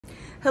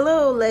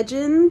Hello,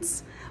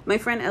 legends. My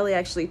friend Ellie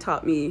actually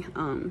taught me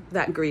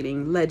that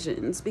greeting,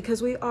 legends,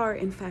 because we are,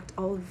 in fact,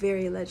 all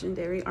very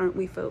legendary, aren't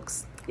we,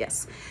 folks?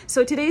 Yes.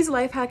 So today's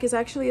life hack is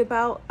actually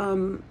about,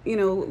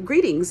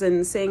 greetings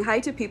and saying hi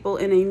to people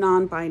in a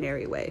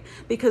non-binary way.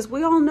 Because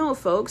we all know,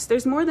 folks,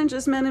 there's more than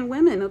just men and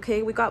women,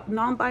 okay? We got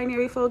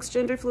non-binary folks,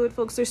 gender fluid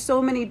folks. There's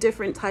so many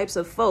different types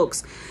of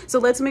folks. So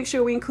let's make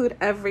sure we include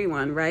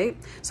everyone, right?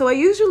 So I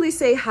usually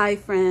say hi,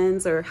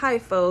 friends, or hi,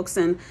 folks.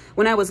 And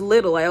when I was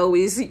little, I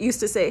always used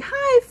to say,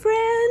 hi,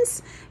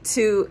 friends,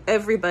 to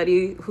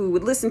everybody who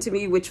would listen to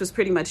me, which was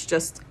pretty much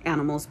just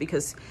animals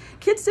because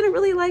kids didn't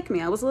really like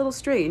me. I was a little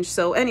strange.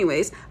 So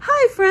anyways,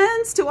 hi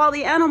friends to all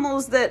the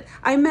animals that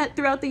I met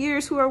throughout the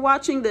years who are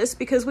watching this,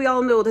 because we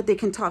all know that they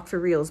can talk for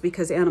reals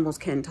because animals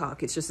can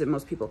talk. It's just that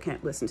most people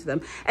can't listen to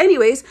them.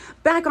 Anyways,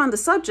 back on the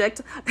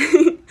subject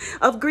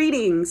of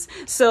greetings.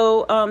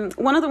 So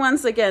one of the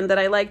ones, again, that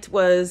I liked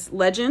was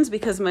legends,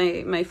 because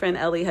my friend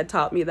Ellie had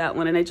taught me that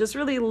one, and I just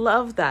really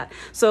love that.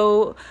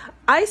 So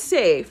I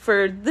say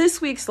for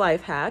this week's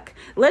life hack,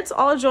 let's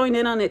all join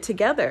in on it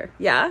together.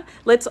 Yeah,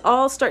 let's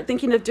all start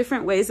thinking of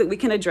different ways that we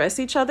can address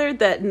each other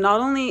that not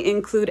only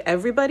include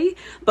everybody,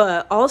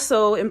 but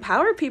also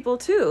empower people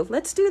too.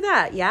 Let's do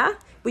that. Yeah,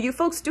 will you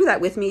folks do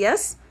that with me?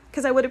 Yes,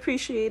 because I would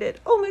appreciate it.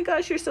 Oh my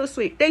gosh, you're so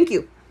sweet. Thank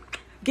you.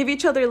 Give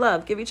each other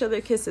love, give each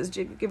other kisses,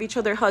 give each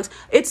other hugs.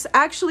 It's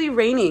actually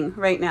raining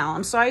right now.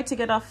 I'm sorry to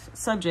get off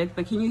subject,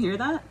 but can you hear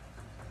that?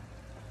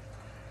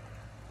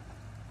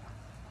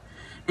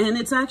 And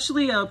it's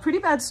actually a pretty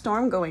bad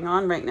storm going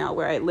on right now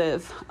where I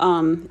live.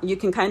 You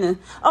can kind of,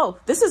 oh,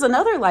 this is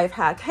another life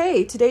hack.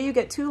 Hey, today you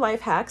get 2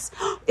 life hacks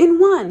in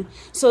one.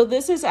 So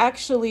this is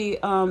actually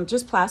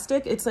just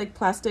plastic. It's like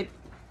plastic,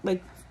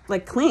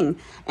 like cling,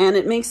 and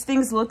it makes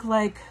things look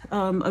like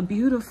a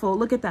beautiful,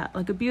 look at that,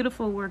 like a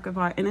beautiful work of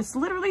art. And it's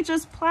literally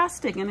just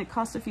plastic, and it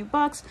costs a few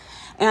bucks.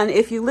 And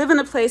if you live in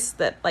a place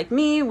that, like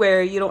me,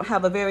 where you don't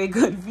have a very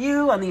good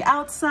view on the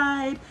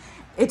outside,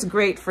 it's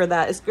great for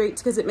that. It's great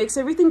because it makes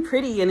everything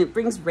pretty, and it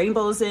brings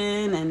rainbows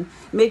in and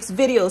makes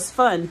videos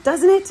fun,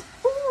 doesn't it?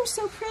 Ooh,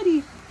 so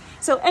pretty.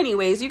 So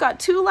anyways, you got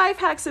 2 life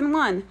hacks in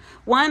one.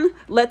 1,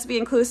 let's be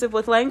inclusive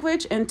with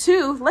language. And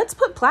 2, let's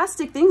put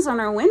plastic things on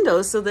our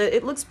windows so that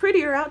it looks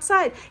prettier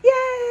outside.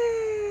 Yay!